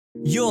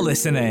You're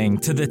listening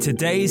to the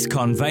Today's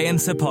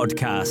Conveyancer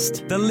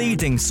podcast, the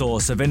leading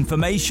source of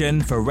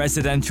information for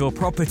residential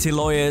property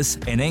lawyers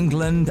in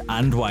England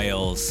and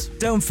Wales.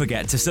 Don't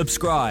forget to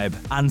subscribe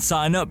and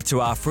sign up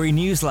to our free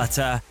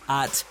newsletter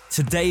at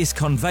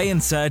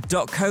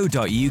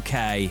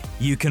todaysconveyancer.co.uk.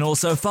 You can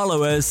also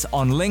follow us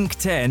on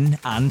LinkedIn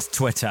and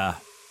Twitter.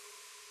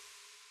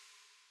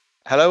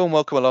 Hello and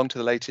welcome along to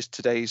the latest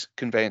Today's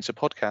Conveyancer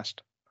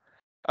podcast.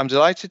 I'm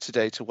delighted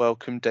today to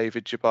welcome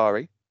David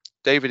Jabari.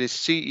 David is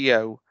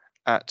CEO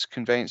at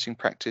conveyancing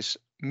practice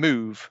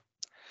Move.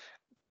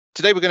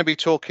 Today we're going to be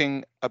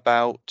talking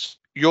about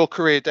your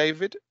career,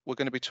 David. We're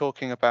going to be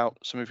talking about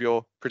some of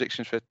your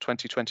predictions for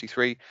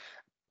 2023.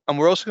 And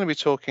we're also going to be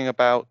talking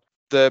about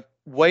the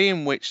way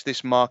in which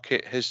this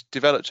market has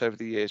developed over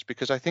the years,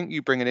 because I think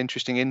you bring an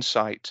interesting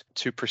insight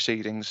to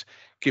proceedings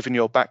given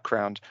your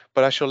background.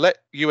 But I shall let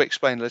you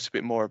explain a little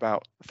bit more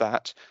about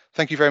that.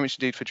 Thank you very much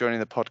indeed for joining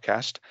the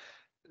podcast.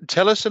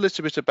 Tell us a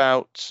little bit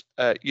about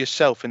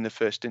yourself in the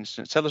first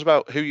instance. Tell us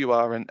about who you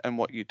are and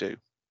what you do.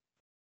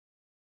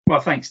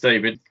 Well, thanks,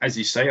 David. As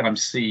you say, I'm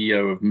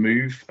CEO of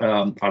Move.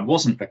 I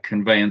wasn't a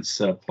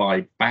conveyancer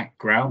by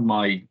background.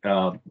 My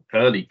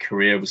early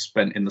career was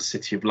spent in the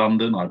City of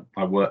London.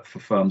 I worked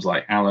for firms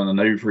like Allen and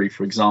Overy,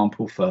 for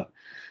example, for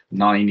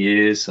 9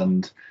 years,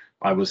 and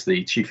I was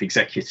the chief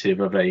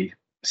executive of a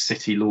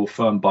city law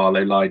firm,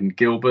 Barlow Lyden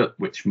Gilbert,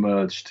 which we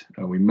merged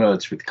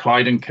with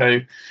Clyde &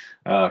 Co.,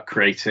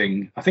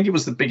 creating, I think it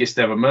was the biggest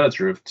ever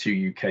merger of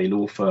two UK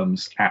law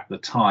firms at the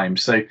time.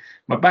 So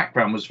my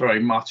background was very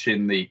much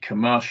in the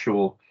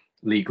commercial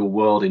legal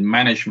world, in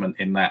management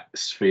in that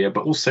sphere,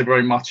 but also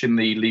very much in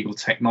the legal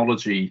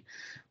technology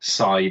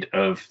side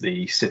of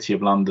the City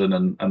of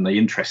London and the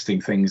interesting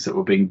things that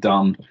were being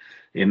done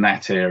in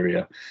that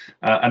area.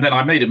 And then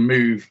I made a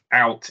move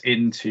out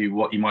into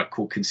what you might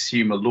call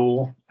consumer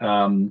law,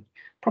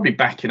 probably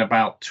back in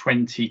about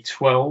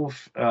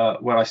 2012,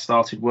 where I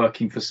started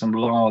working for some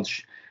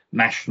large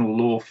national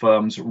law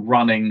firms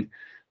running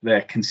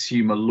their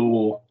consumer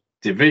law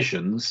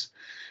divisions,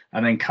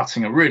 and then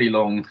cutting a really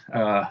long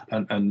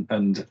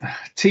and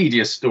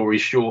tedious story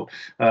short,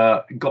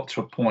 got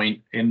to a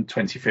point in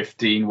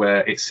 2015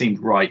 where it seemed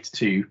right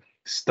to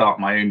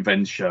start my own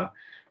venture,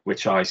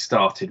 which I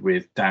started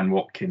with Dan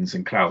Watkins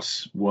and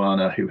Klaus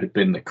Werner, who had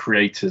been the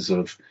creators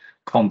of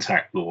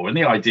Contact Law. And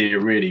the idea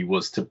really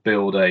was to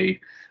build a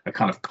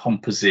kind of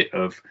composite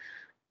of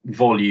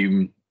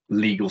volume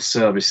legal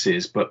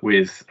services, but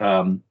with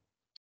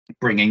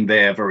bringing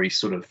their very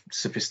sort of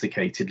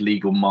sophisticated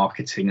legal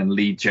marketing and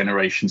lead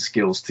generation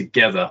skills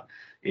together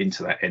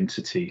into that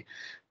entity.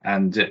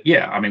 And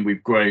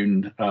we've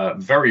grown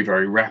very,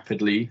 very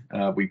rapidly.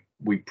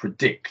 We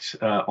predict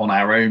on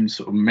our own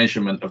sort of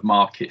measurement of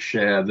market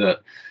share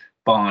that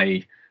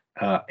by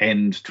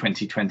end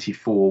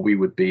 2024, we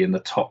would be in the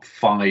top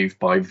 5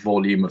 by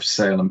volume of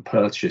sale and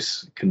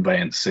purchase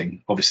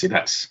conveyancing. Obviously,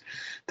 that's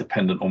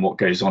dependent on what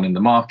goes on in the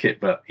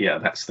market, but yeah,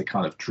 that's the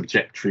kind of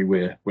trajectory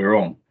we're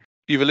on.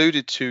 You've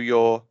alluded to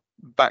your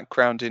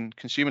background in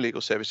consumer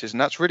legal services,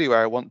 and that's really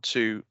where I want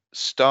to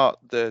start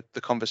the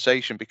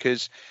conversation,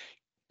 because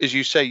as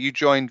you say, you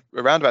joined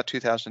around about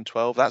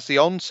 2012. That's the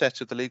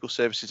onset of the Legal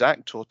Services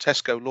Act, or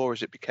Tesco Law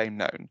as it became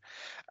known.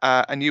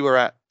 And you were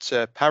at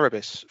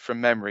Paribus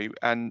from memory,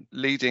 and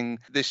leading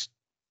this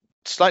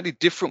slightly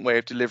different way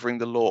of delivering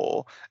the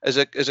law as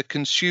a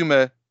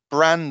consumer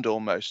brand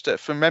almost.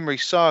 From memory,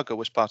 Saga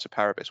was part of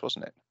Paribus,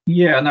 wasn't it?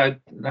 Yeah, no,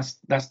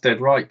 that's dead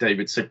right,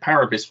 David. So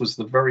Paribus was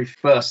the very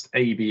first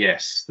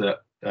ABS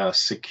that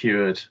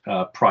secured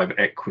private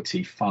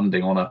equity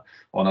funding on a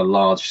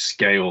large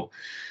scale.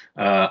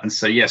 And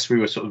so, yes, we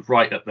were sort of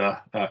right at the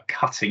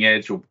cutting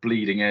edge or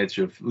bleeding edge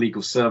of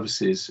legal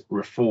services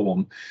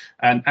reform.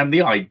 And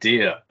the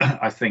idea,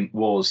 I think,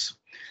 was,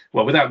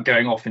 well, without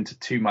going off into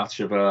too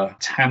much of a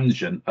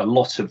tangent, a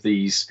lot of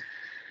these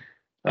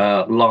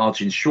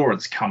large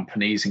insurance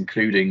companies,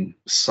 including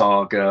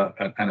Saga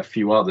and a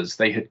few others,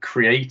 they had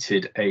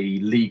created a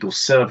legal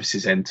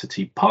services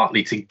entity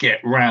partly to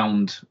get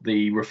round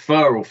the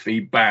referral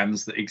fee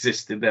bans that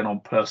existed then on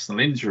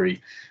personal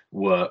injury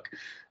work.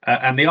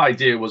 And the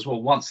idea was,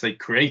 well, once they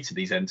created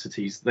these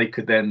entities, they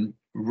could then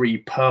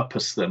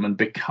repurpose them and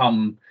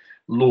become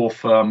law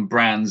firm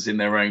brands in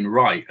their own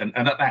right. And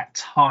at that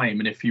time,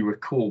 and if you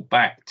recall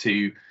back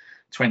to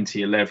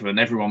 2011,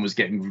 everyone was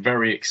getting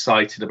very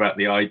excited about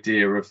the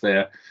idea of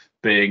there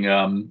being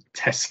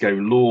Tesco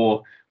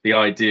Law, the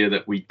idea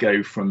that we'd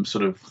go from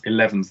sort of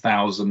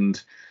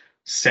 11,000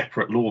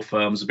 separate law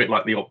firms, a bit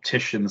like the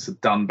opticians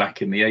had done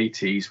back in the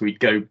 80s.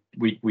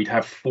 We'd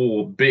have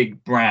 4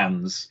 big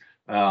brands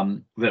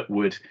that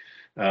would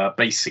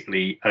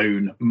basically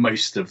own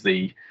most of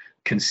the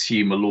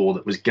consumer law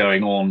that was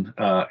going on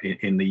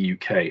in the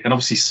UK. And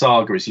obviously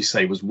Saga, as you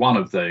say, was one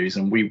of those.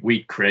 And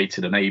we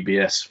created an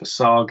ABS for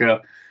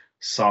Saga.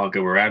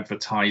 Saga were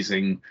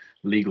advertising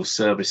legal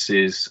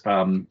services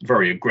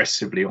very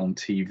aggressively on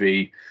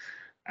TV.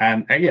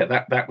 And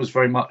that was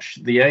very much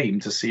the aim,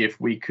 to see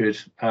if we could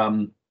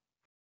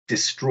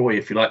destroy,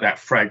 if you like, that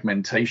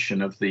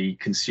fragmentation of the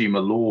consumer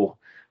law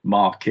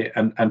market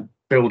and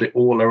build it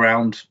all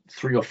around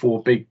 3 or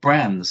 4 big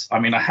brands. I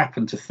mean, I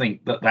happen to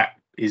think that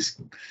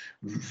is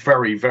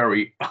very,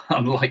 very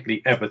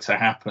unlikely ever to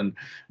happen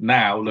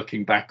now,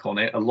 looking back on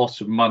it. A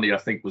lot of money, I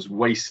think, was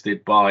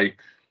wasted by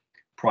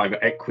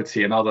private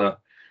equity and other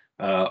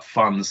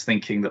funds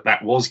thinking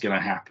that was going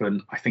to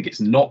happen. I think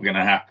it's not going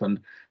to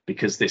happen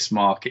because this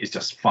market is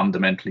just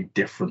fundamentally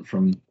different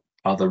from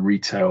other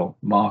retail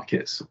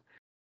markets.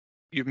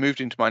 You've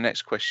moved into my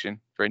next question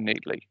very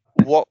neatly.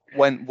 What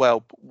went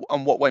well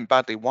and what went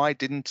badly? Why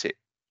didn't it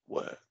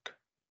work?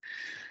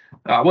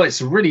 Well,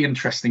 it's a really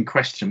interesting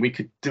question. We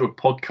could do a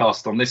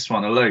podcast on this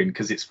one alone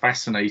because it's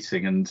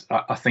fascinating, and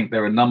I think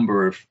there are a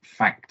number of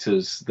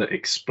factors that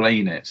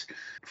explain it.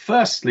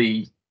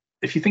 Firstly,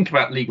 if you think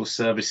about legal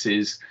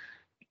services,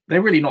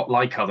 they're really not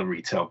like other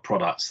retail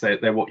products.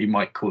 They're what you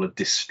might call a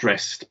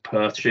distressed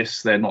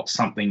purchase. They're not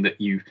something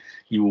that you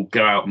will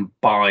go out and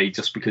buy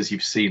just because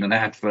you've seen an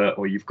advert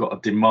or you've got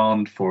a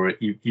demand for it.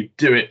 You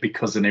do it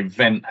because an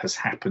event has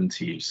happened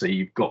to you. So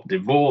you've got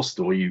divorced,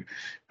 or you've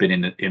been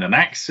in an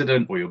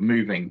accident, or you're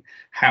moving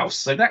house.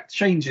 So that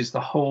changes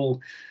the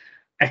whole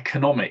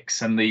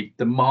economics and the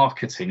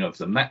marketing of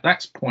them.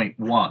 That's point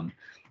one.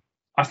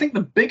 I think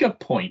the bigger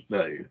point,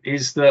 though,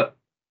 is that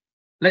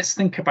let's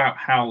think about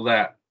how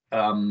that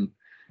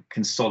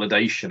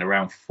consolidation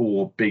around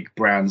 4 big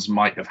brands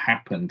might have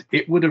happened.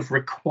 It would have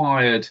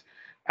required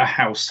a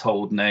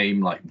household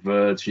name like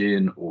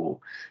Virgin or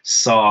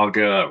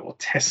Saga or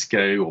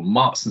Tesco or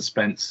Marks and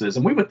Spencers,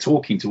 and we were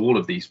talking to all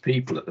of these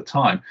people at the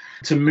time,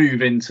 to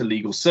move into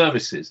legal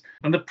services.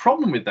 And the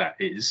problem with that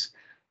is,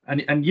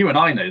 and you and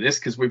I know this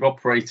because we've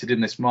operated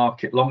in this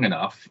market long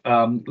enough,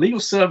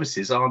 legal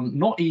services are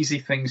not easy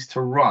things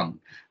to run,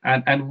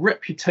 and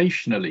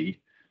reputationally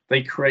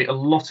they create a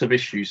lot of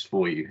issues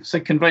for you. So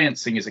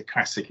conveyancing is a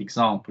classic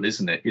example,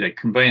 isn't it? You know,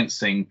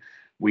 conveyancing,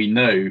 we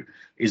know,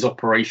 is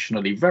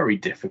operationally very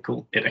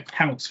difficult. It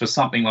accounts for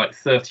something like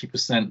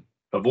 30%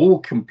 of all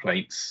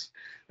complaints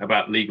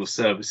about legal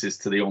services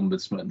to the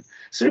Ombudsman.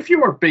 So if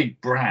you're a big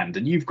brand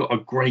and you've got a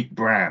great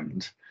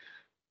brand,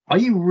 are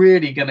you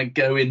really going to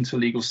go into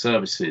legal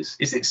services?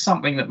 Is it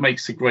something that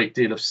makes a great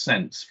deal of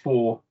sense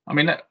for, I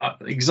mean, an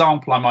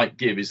example I might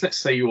give is, let's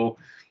say you're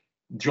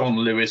John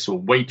Lewis or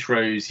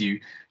Waitrose,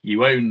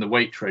 you own the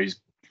Waitrose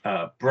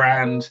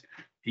brand,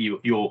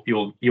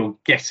 you're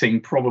getting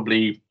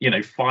probably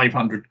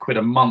 500 quid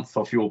a month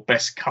off your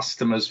best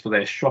customers for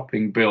their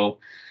shopping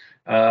bill,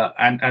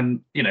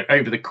 and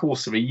over the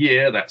course of a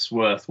year that's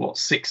worth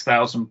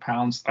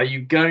 £6,000. Are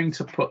you going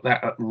to put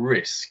that at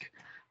risk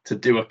to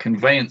do a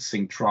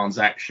conveyancing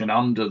transaction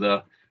under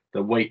the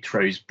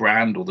Waitrose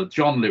brand or the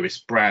John Lewis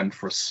brand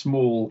for a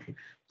small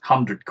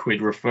 100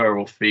 quid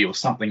referral fee or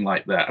something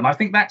like that? And I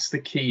think that's the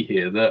key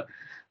here, that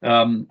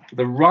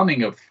the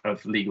running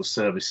of legal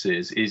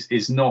services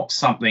is not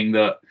something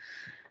that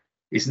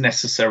is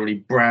necessarily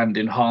brand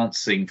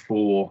enhancing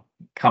for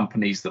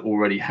companies that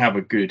already have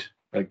a good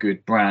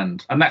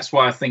brand. And that's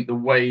why I think the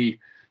way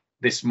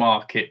this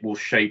market will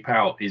shape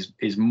out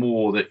is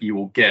more that you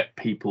will get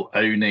people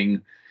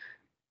owning,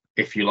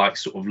 if you like,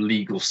 sort of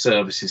legal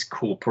services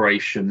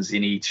corporations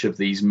in each of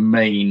these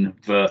main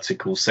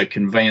verticals. So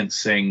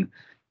conveyancing,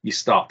 you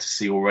start to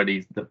see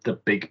already the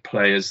big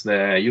players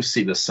there. You'll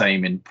see the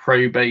same in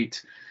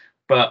probate.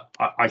 But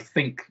I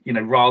think,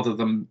 rather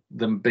than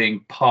them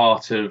being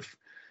part of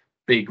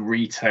big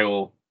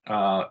retail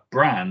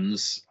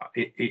brands,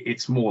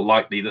 it's more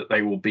likely that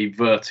they will be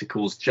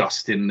verticals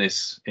just in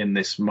this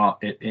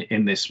market.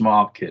 I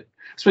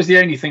suppose the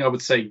only thing I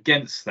would say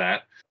against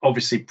that,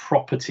 obviously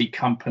property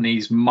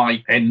companies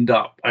might end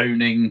up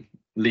owning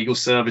legal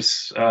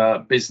service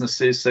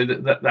businesses. So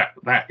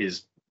that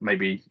is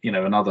maybe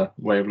another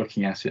way of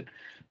looking at it.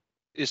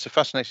 It's a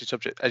fascinating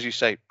subject, as you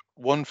say,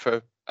 one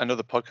for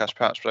another podcast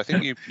perhaps, but I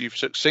think you've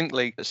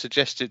succinctly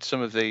suggested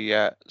some of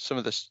the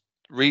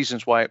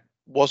reasons why it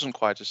wasn't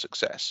quite a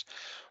success.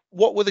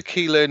 What were the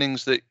key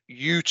learnings that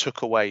you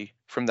took away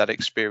from that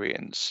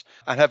experience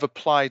and have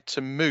applied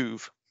to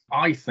Move?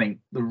 I think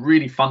the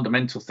really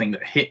fundamental thing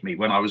that hit me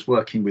when I was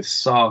working with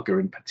Saga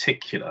in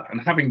particular, and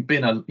having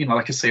been a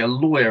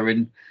lawyer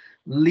in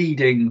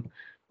leading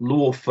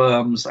law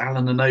firms,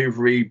 Allen and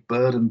Overy,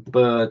 Bird &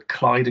 Bird,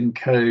 Clyde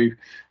 & Co.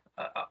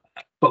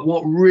 But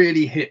what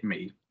really hit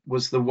me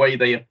was the way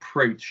they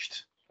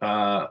approached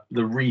the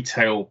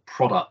retail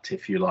product,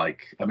 if you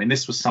like. I mean,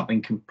 this was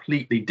something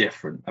completely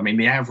different. I mean,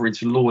 the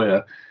average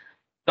lawyer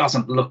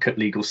doesn't look at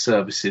legal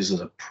services as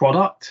a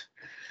product.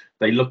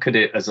 They look at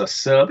it as a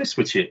service,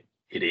 which it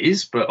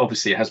is, but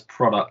obviously it has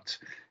product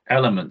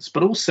elements.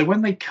 But also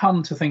when they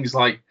come to things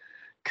like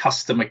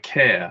customer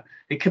care,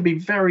 it can be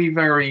very,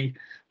 very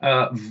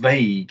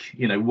vague,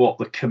 what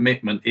the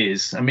commitment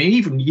is. I mean,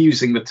 even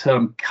using the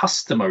term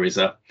customer is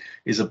a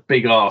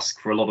big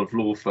ask for a lot of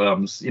law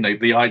firms.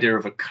 The idea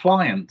of a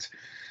client,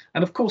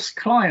 and of course,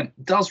 client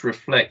does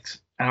reflect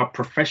our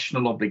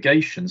professional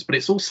obligations, but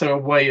it's also a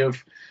way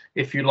of,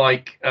 if you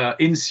like,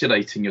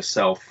 insulating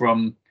yourself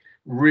from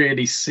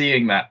really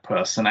seeing that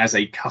person as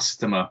a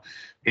customer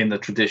in the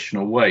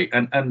traditional way.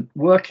 And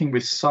working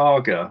with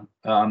Saga,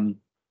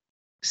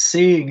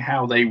 seeing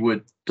how they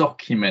would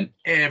document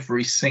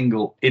every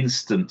single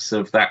instance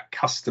of that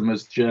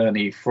customer's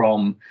journey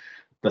from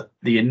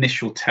the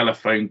initial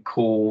telephone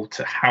call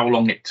to how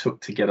long it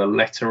took to get a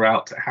letter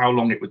out to how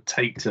long it would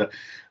take to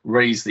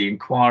raise the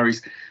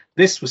inquiries.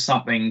 This was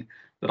something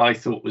that I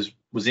thought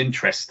was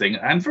interesting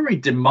and very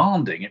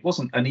demanding. It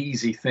wasn't an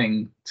easy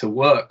thing to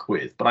work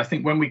with, but I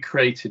think when we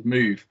created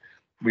Move,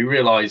 we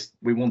realized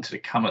we wanted to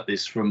come at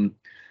this from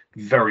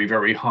very,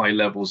 very high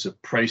levels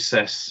of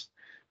process,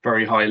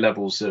 very high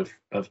levels of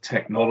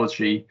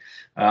technology.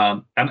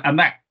 And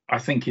that, I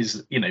think,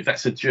 is,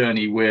 that's a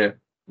journey we're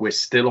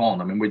still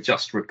on. I mean, we're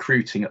just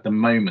recruiting at the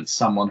moment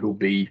someone who'll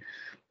be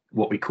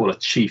what we call a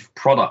chief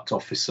product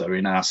officer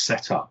in our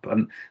setup.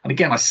 And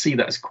again, I see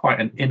that as quite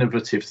an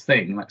innovative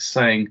thing. That's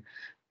saying,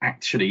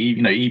 actually,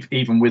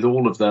 even with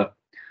all of the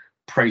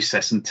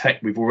process and tech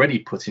we've already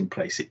put in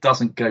place, it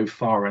doesn't go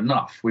far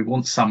enough. We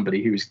want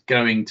somebody who's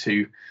going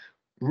to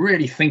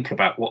really think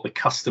about what the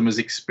customer's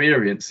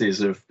experience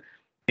is of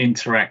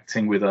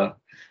interacting with a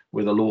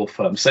law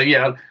firm. So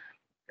yeah,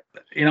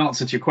 in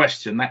answer to your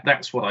question,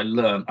 that's what I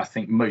learned. I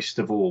think most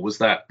of all was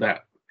that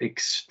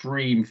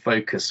extreme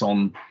focus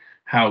on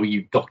how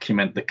you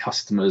document the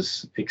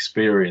customer's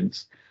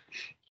experience.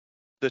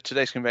 The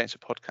Today's Conveyancer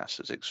podcast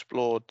has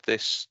explored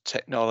this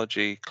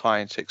technology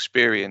client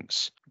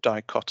experience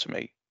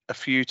dichotomy a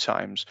few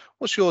times.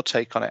 What's your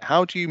take on it?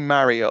 How do you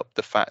marry up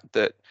the fact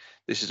that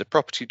this is a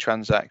property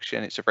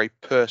transaction, it's a very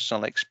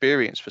personal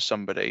experience for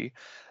somebody,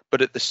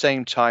 but at the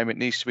same time it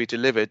needs to be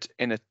delivered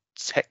in a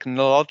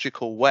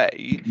technological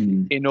way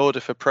in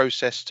order for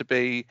process to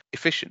be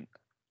efficient?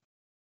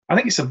 I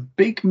think it's a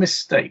big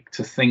mistake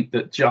to think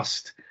that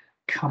just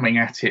coming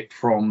at it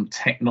from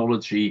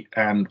technology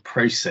and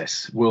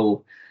process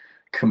will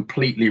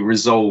completely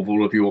resolve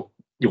all of your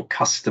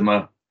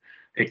customer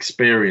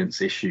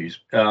experience issues.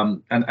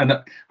 And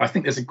I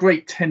think there's a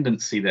great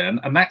tendency there,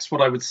 and that's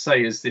what I would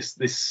say is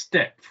this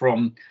step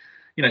from,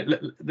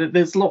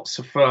 there's lots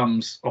of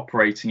firms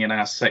operating in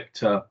our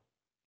sector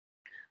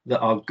that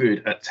are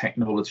good at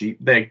technology.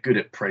 They're good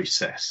at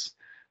process,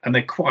 and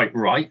they're quite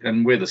right,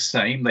 and we're the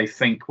same. They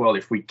think, well,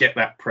 if we get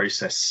that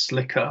process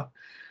slicker,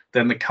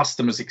 then the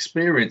customer's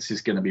experience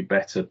is going to be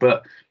better.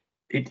 But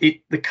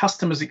the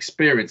customer's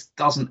experience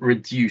doesn't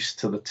reduce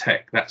to the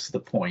tech. That's the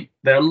point.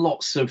 There are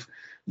lots of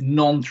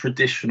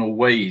non-traditional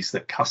ways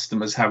that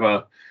customers have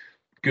a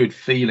good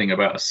feeling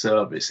about a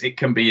service. It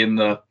can be in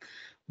the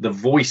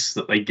voice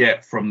that they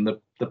get from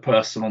the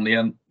person on the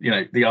end,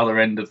 the other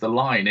end of the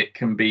line. It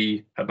can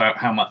be about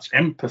how much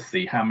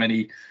empathy, how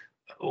many,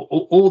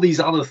 all these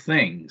other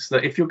things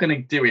that if you're going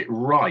to do it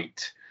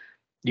right,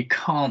 you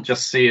can't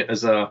just see it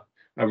as a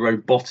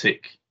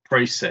robotic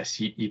process.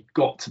 You've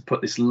got to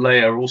put this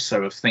layer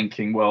also of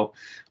thinking, well,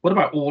 what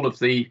about all of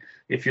the,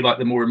 if you like,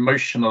 the more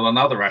emotional and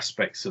other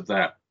aspects of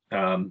that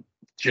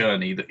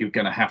journey that you're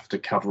going to have to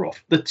cover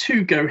off? The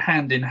two go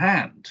hand in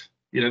hand.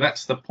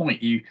 That's the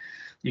point. You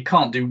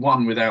can't do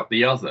one without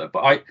the other.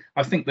 But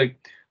I think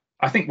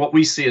what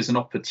we see as an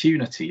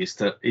opportunity is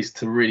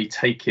to really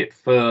take it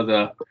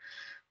further,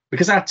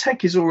 because our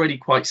tech is already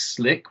quite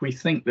slick. We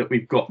think that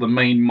we've got the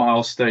main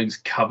milestones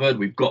covered.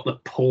 We've got the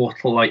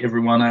portal like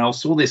everyone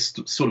else, all this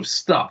sort of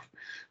stuff.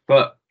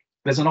 But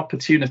there's an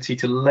opportunity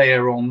to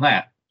layer on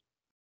that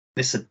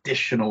this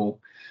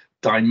additional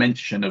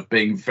dimension of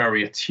being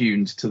very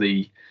attuned to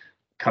the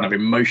kind of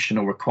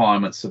emotional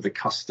requirements of the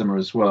customer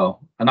as well.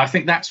 And I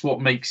think that's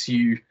what makes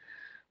you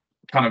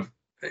kind of,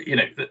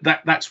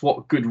 that's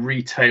what good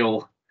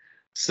retail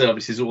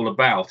service is all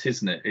about,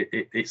 isn't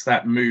it? It's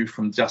that move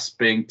from just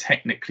being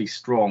technically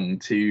strong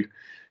to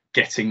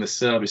getting the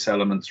service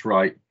elements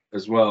right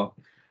as well.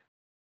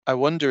 I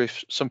wonder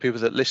if some people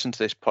that listen to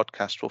this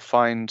podcast will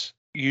find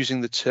using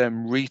the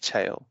term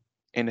retail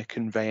in a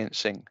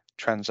conveyancing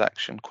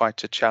transaction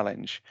quite a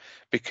challenge,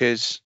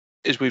 because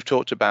as we've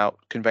talked about,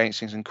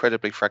 conveyancing is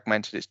incredibly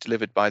fragmented. It's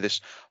delivered by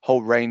this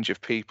whole range of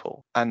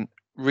people, and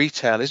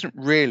retail isn't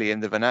really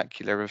in the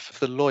vernacular of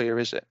the lawyer,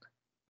 is it?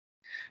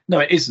 No,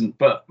 it isn't.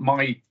 But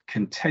my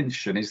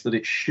contention is that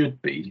it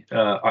should be.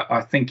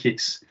 I think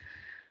it's,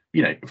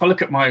 if I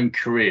look at my own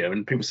career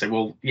and people say,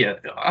 well, yeah,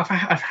 I've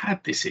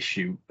had this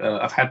issue.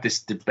 I've had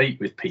this debate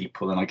with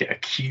people and I get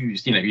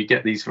accused. You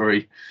get these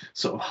very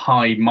sort of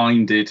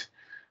high-minded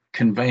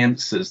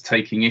conveyancers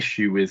taking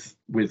issue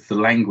with the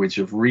language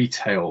of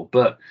retail.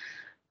 But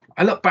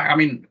I look back, I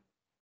mean,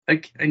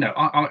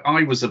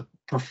 I was a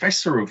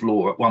professor of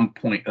law at one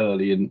point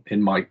early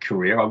in my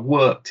career. I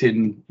worked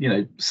in,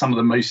 some of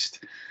the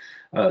most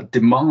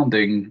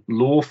demanding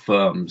law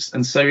firms,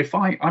 and so if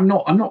I'm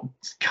not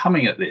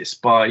coming at this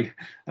by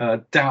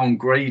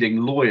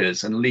downgrading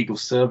lawyers and legal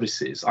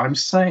services. I'm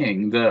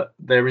saying that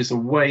there is a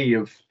way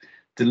of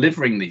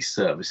delivering these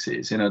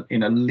services in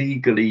a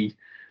legally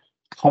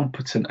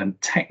competent and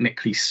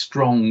technically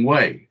strong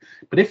way.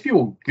 But if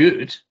you're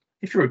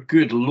a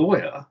good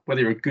lawyer, whether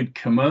you're a good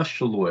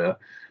commercial lawyer,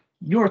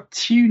 your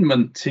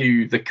attunement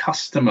to the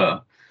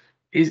customer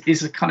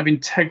is a kind of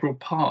integral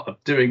part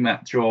of doing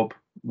that job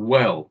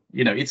well.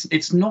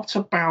 It's not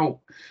about,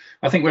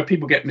 I think where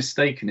people get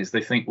mistaken is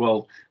they think,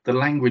 well, the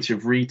language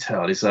of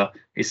retail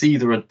it's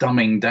either a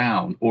dumbing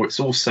down or it's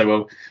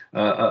also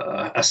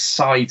a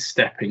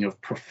sidestepping of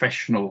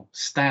professional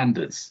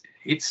standards.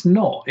 It's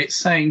not. It's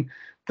saying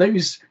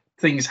those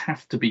things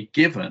have to be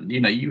given.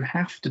 You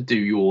have to do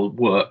your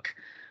work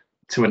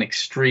to an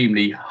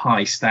extremely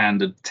high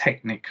standard,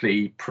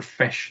 technically,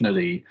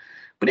 professionally.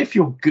 But if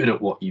you're good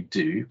at what you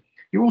do,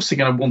 you're also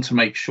going to want to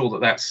make sure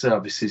that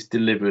service is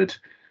delivered,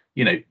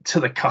 to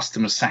the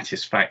customer's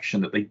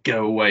satisfaction, that they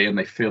go away and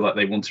they feel like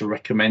they want to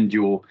recommend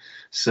your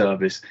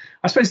service.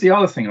 I suppose the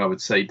other thing I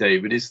would say,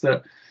 David, is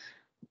that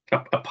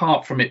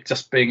apart from it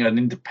just being an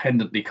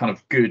independently kind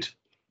of good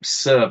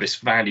service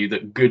value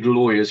that good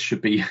lawyers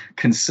should be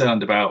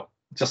concerned about,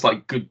 just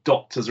like good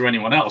doctors or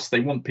anyone else,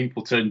 they want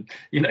people to,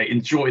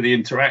 enjoy the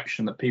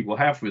interaction that people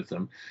have with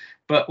them.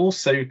 But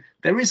also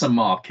there is a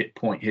market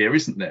point here,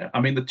 isn't there?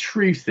 I mean, the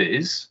truth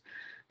is,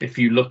 if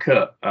you look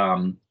at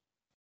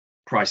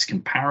price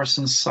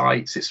comparison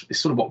sites, it's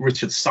sort of what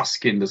Richard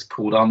Susskind has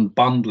called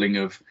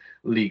unbundling of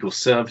legal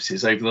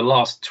services. Over the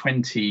last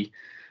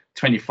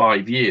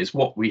 25 years,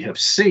 what we have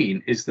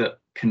seen is that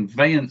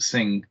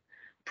conveyancing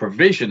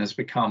provision has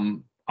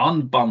become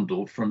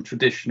unbundled from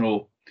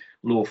traditional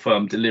law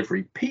firm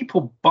delivery.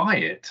 People buy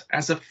it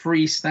as a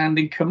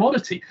freestanding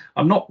commodity.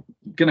 I'm not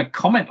going to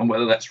comment on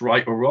whether that's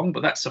right or wrong,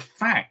 but that's a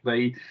fact.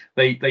 They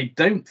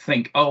don't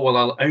think, oh, well,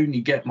 I'll only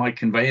get my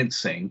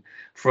conveyancing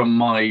from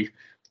my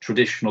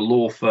traditional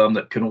law firm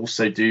that can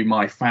also do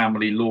my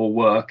family law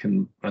work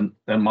and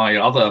my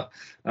other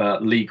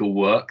legal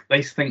work.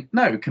 They think,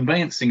 no,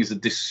 conveyancing is a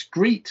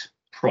discrete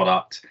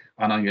product,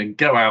 and I'm going to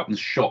go out and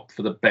shop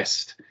for the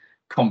best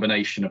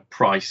combination of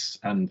price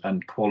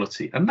and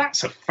quality. And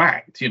that's a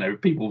fact.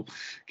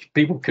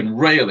 People can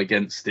rail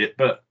against it,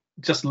 but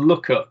just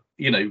look at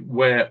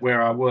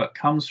where our work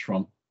comes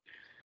from.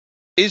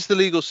 Is the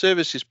Legal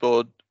Services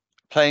Board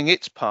playing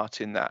its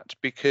part in that?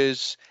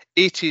 Because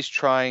it is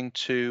trying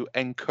to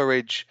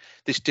encourage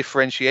this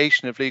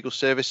differentiation of legal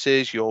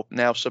services. You're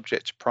now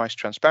subject to price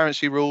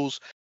transparency rules.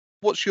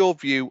 What's your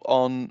view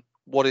on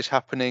what is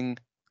happening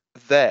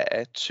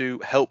there to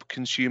help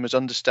consumers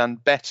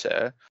understand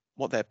better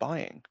what they're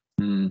buying?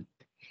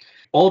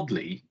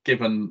 Oddly,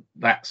 given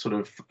that sort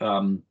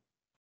of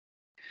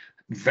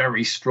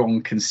very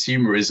strong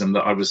consumerism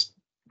that I was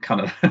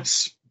kind of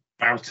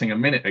spouting a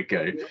minute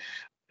ago,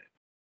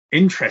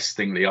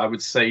 interestingly, I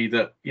would say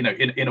that,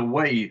 in a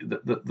way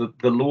that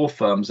the law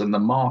firms and the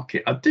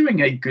market are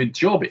doing a good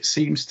job. It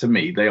seems to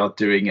me they are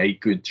doing a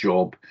good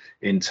job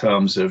in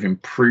terms of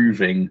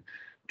improving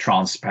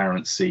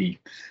transparency.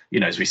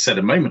 As we said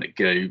a moment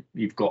ago,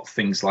 you've got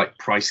things like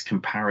price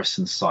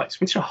comparison sites,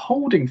 which are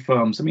holding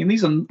firms. I mean,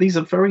 these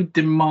are very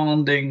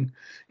demanding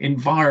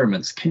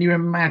environments. Can you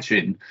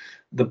imagine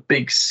the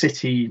big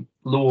city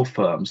law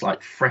firms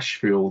like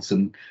Freshfields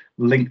and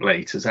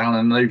Linklaters,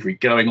 Allen & Overy,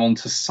 going on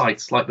to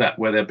sites like that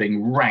where they're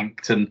being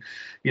ranked and,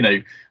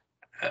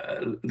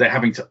 they're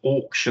having to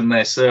auction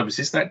their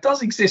services? That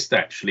does exist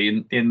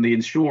actually in the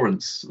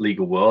insurance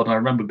legal world. I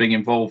remember being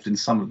involved in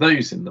some of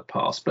those in the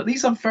past, but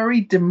these are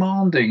very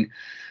demanding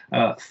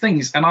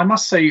things. And I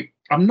must say,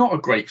 I'm not a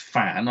great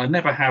fan. I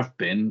never have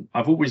been.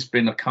 I've always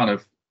been a kind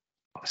of,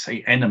 I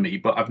say enemy,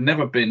 but I've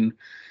never been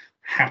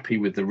happy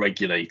with the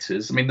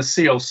regulators. I mean, the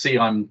CLC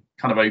I'm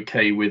kind of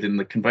okay with in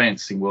the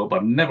conveyancing world, but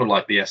I've never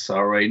liked the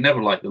SRA,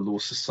 never liked the Law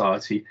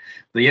Society,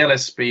 the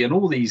LSB, and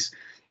all these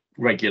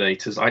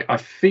regulators. I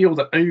feel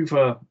that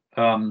over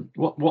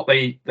what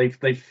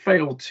they've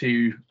failed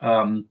to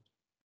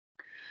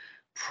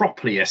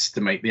properly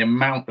estimate the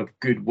amount of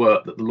good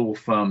work that the law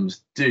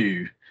firms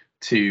do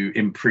to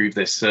improve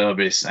their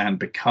service and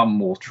become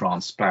more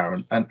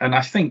transparent. And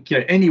I think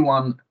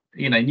anyone,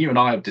 you and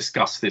I have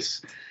discussed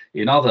this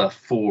in other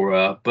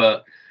fora,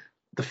 but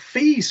the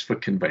fees for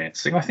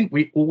conveyancing, I think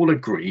we all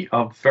agree,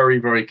 are very,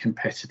 very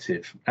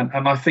competitive.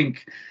 And I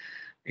think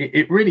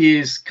it really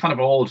is kind of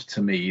odd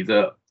to me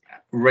that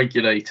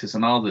regulators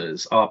and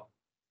others are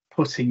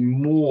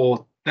putting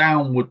more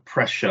downward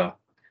pressure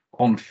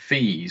on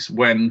fees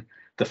when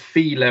the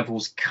fee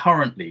levels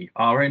currently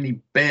are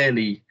only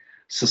barely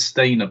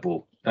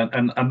sustainable.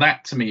 And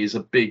that to me is a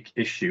big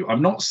issue.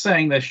 I'm not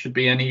saying there should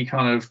be any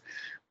kind of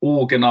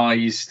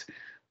organized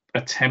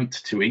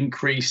attempt to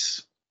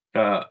increase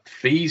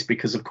fees,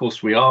 because of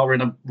course we are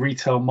in a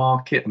retail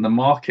market and the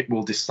market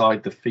will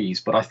decide the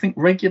fees. But I think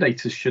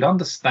regulators should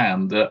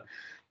understand that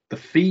the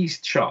fees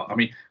chart, I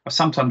mean, I've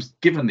sometimes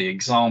given the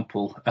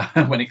example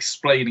when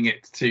explaining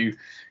it to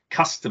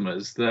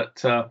customers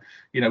that,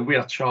 we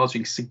are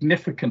charging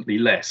significantly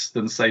less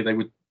than, say, they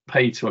would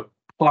pay to a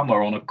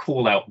plumber on a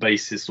call-out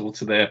basis or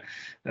to their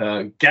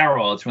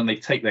garage when they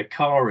take their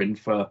car in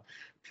for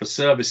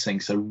servicing.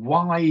 So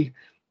why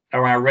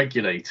are our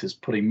regulators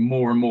putting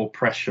more and more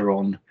pressure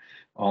on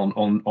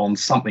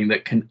something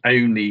that can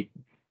only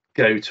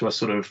go to a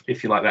sort of,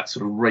 if you like, that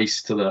sort of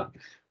race to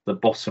the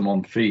bottom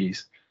on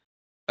fees?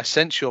 I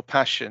sense your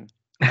passion,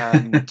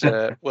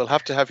 and we'll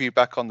have to have you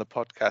back on the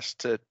podcast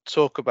to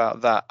talk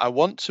about that. I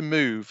want to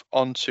move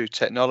on to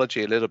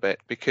technology a little bit,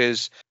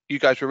 because you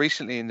guys were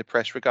recently in the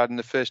press regarding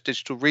the first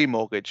digital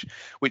remortgage,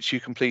 which you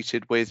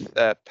completed with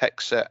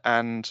PEXA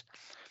and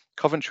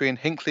Coventry and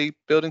Hinckley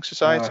Building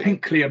Society.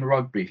 Hinckley and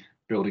Rugby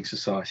Building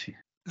Society.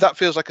 That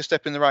feels like a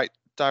step in the right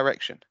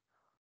direction.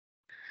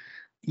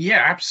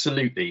 Yeah,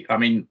 absolutely. I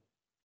mean,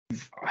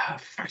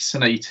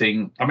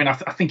 fascinating. I mean, I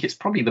think it's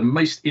probably the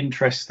most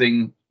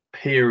interesting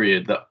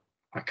period that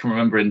I can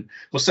remember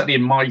certainly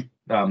in my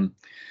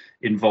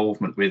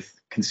involvement with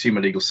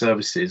consumer legal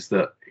services,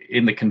 that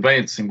in the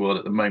conveyancing world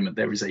at the moment,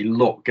 there is a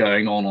lot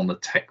going on the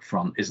tech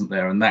front, isn't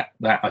there? And that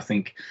I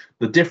think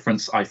the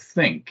difference,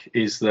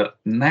 is that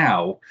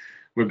now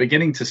we're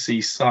beginning to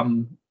see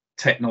some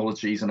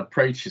technologies and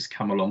approaches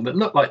come along that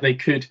look like they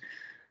could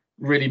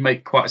really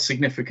make quite a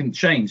significant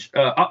change.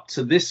 Up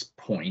to this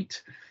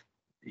point,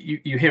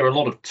 you hear a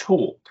lot of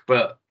talk,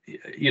 but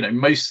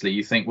mostly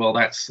you think, well,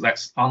 that's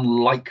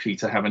unlikely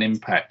to have an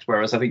impact.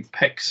 Whereas I think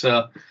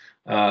PEXA,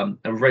 a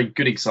very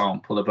good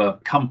example of a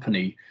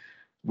company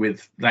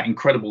with that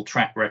incredible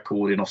track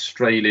record in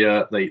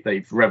Australia.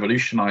 They've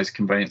revolutionized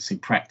conveyancing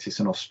practice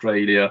in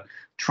Australia,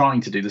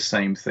 trying to do the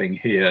same thing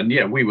here. And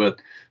yeah, we were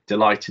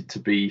delighted to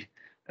be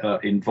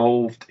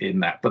involved in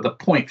that. But the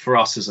point for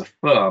us as a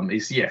firm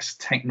is, yes,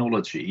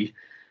 technology,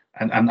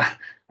 and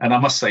I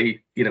must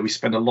say, we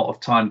spend a lot of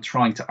time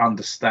trying to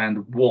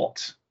understand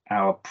what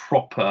our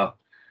proper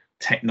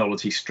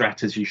technology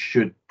strategy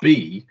should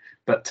be,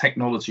 but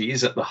technology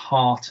is at the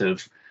heart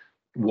of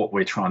what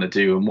we're trying to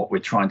do and what we're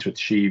trying to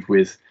achieve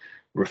with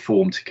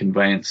reform to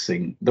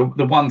conveyancing. The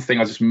one thing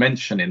I just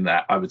mentioned in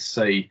that, I would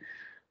say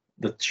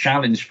the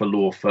challenge for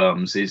law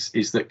firms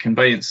is that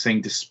conveyancing,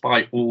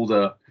 despite all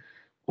the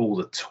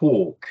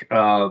talk,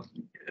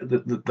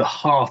 the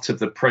heart of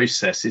the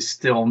process is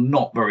still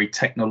not very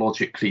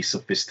technologically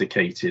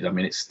sophisticated. I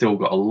mean, it's still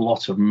got a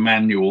lot of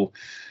manual,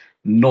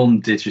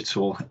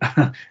 non-digital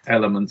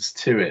elements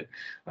to it.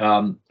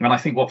 And I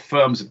think what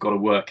firms have got to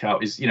work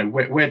out is,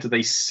 where do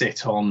they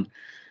sit on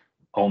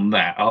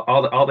that?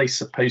 Are they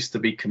supposed to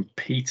be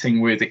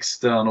competing with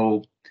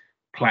external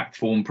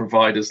platform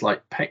providers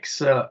like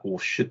PEXA, or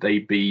should they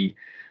be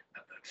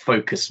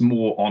focused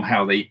more on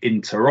how they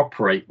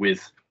interoperate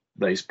with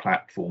those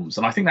platforms?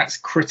 And I think that's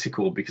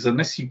critical, because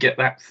unless you get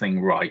that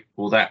thing right,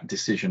 or that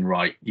decision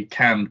right, you're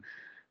going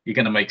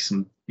to make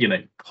some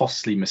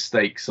costly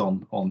mistakes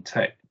on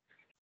tech.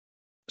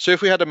 So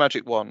if we had a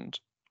magic wand,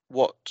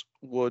 what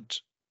would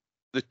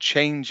the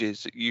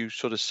changes that you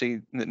sort of see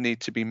that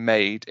need to be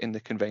made in the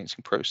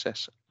conveyancing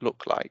process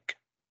look like?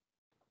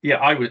 Yeah,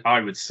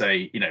 I would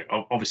say,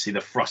 obviously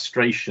the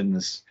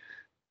frustrations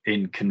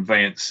in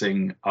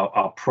conveyancing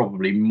are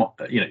probably,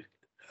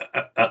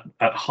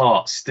 at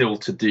heart still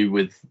to do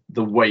with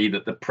the way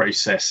that the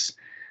process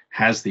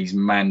has these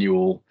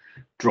manual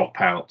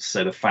dropouts.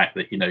 So the fact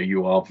that,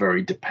 you are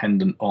very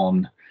dependent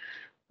on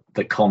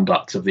the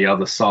conduct of the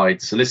other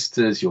side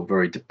solicitors, you're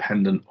very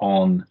dependent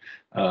on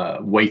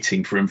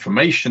waiting for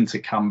information to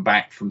come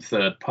back from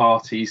third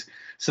parties.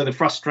 So the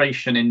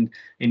frustration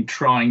in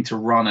trying to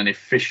run an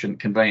efficient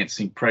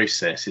conveyancing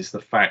process is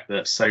the fact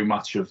that so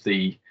much of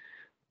the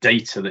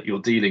data that you're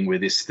dealing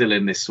with is still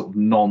in this sort of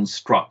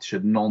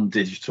non-structured,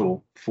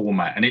 non-digital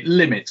format, and it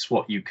limits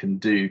what you can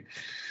do.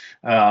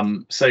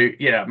 So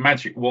yeah,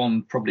 magic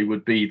wand probably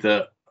would be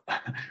that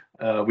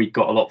we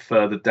got a lot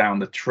further down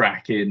the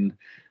track in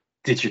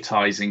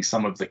digitizing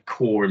some of the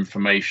core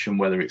information,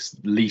 whether it's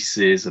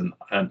leases and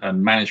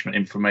management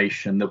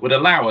information, that would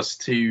allow us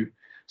to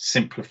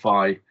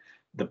simplify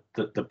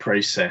the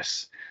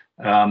process.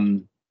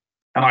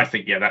 And I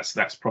think, yeah,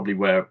 that's probably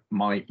where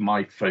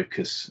my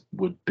focus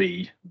would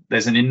be.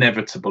 There's an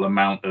inevitable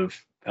amount of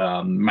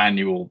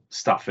manual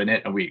stuff in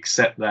it, and we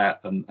accept that,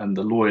 and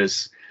the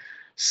lawyers'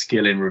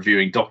 skill in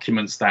reviewing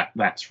documents,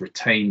 that's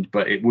retained.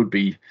 But it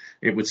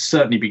would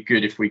certainly be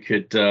good if we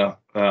could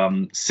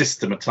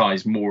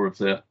systematize more of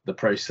the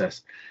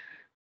process.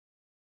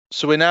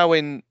 So we're now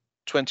in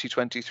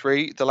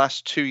 2023. The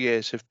last 2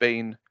 years have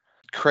been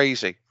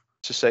crazy,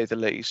 to say the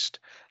least.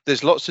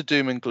 There's lots of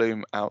doom and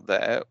gloom out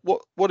there.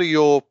 What are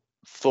your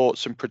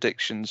thoughts and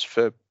predictions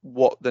for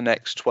what the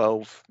next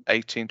 12,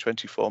 18,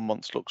 24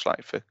 months looks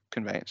like for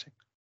conveyancing?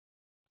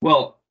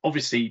 Well,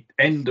 obviously,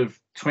 end of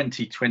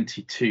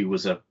 2022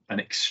 was an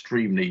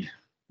extremely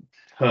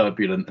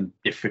turbulent and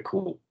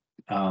difficult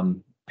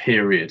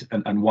period,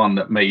 and one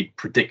that made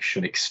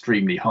prediction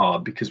extremely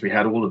hard, because we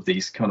had all of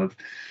these kind of,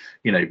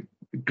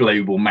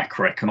 global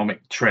macroeconomic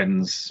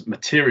trends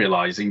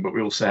materializing, but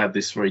we also had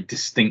this very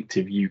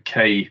distinctive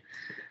UK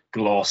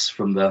gloss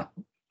from the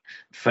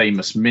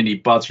famous mini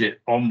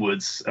budget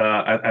onwards,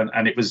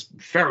 and it was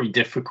very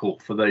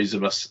difficult for those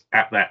of us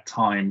at that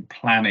time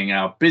planning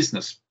our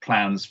business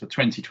plans for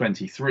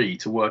 2023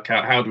 to work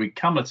out how do we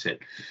come at it.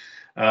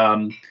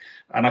 And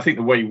I think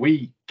the way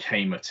we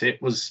came at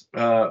it was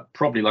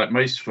probably like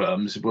most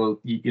firms. Well,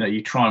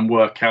 you try and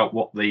work out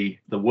what the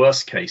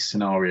worst case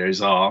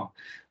scenarios are,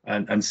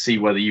 and see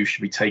whether you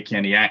should be taking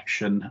any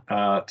action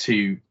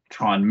to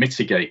try and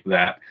mitigate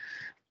that.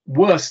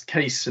 worst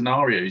case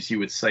scenarios, you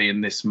would say,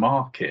 in this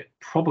market,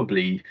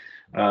 probably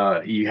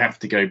you have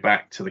to go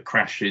back to the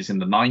crashes in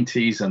the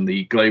 90s and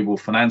the global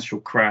financial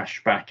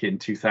crash back in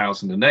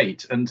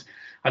 2008. And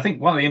I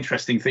think one of the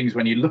interesting things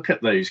when you look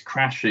at those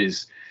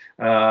crashes,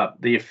 the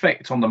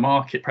effect on the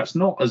market, perhaps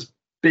not as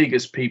big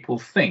as people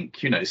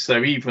think,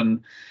 so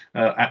even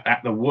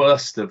at the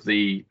worst of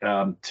the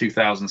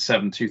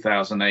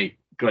 2007-2008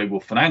 global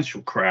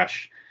financial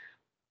crash,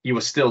 you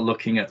were still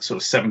looking at sort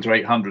of 700,000 to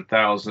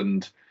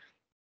 800,000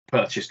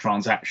 purchase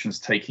transactions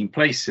taking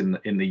place in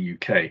the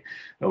UK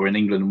or in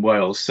England and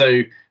Wales.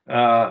 So,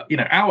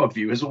 our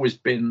view has always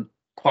been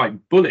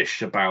quite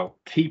bullish about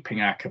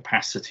keeping our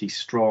capacity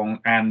strong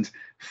and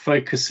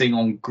focusing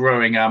on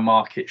growing our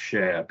market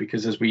share,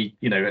 because as we,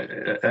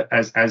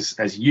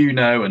 as you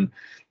know, and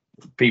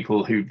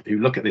people who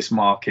look at this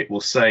market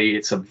will say,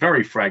 it's a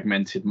very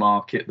fragmented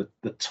market.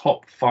 The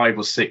top 5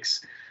 or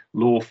 6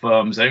 law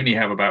firms only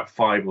have about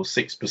 5 or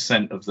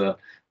 6% of the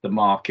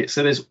market.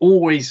 So there's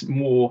always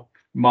more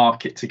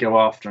market to go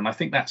after, and I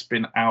think that's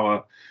been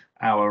our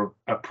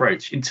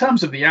approach. In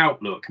terms of the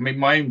outlook, I mean,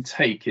 my own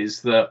take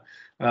is that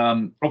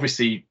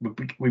obviously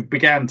we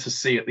began to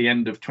see at the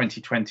end of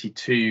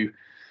 2022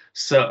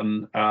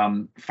 certain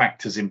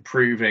factors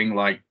improving,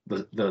 like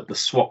the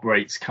swap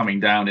rates coming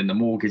down in the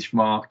mortgage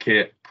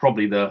market,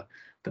 probably the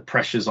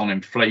pressures on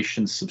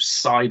inflation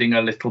subsiding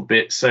a little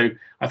bit. So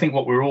I think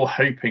what we're all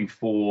hoping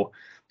for,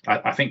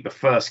 I think the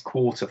first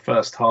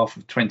half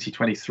of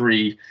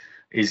 2023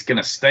 is going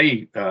to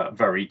stay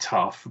very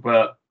tough,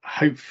 but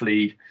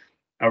hopefully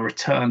a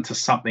return to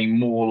something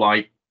more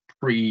like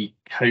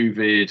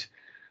pre-COVID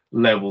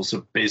levels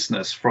of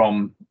business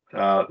from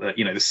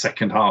the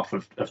second half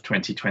of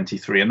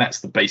 2023, and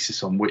that's the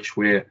basis on which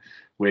we're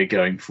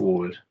going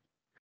forward.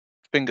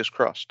 Fingers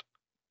crossed.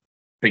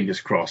 Fingers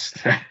crossed.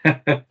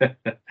 I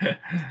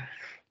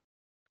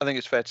think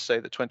it's fair to say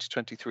that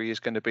 2023 is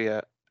going to be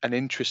an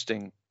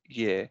interesting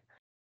year.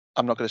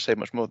 I'm not going to say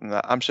much more than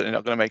that. I'm certainly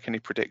not going to make any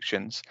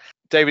predictions.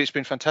 David, it's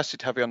been fantastic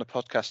to have you on the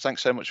podcast.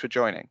 Thanks so much for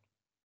joining.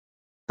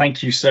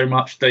 Thank you so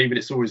much, David.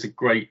 It's always a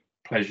great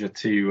pleasure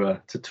to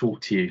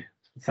talk to you.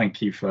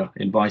 Thank you for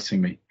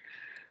inviting me.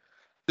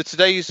 The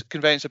Today's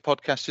Conveyancer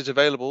podcast is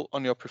available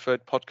on your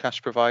preferred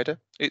podcast provider.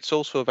 It's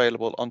also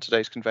available on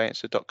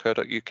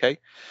todaysconveyancer.co.uk.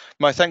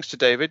 My thanks to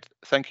David.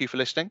 Thank you for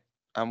listening,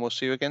 and we'll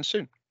see you again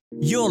soon.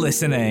 You're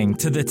listening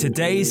to the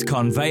Today's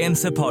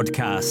Conveyancer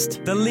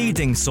podcast, the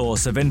leading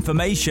source of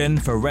information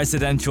for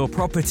residential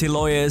property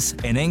lawyers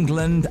in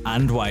England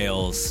and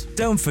Wales.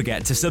 Don't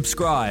forget to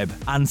subscribe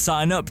and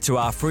sign up to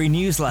our free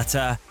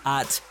newsletter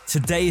at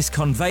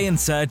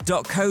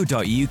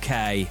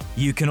todaysconveyancer.co.uk.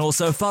 You can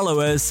also follow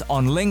us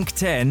on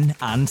LinkedIn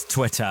and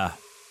Twitter.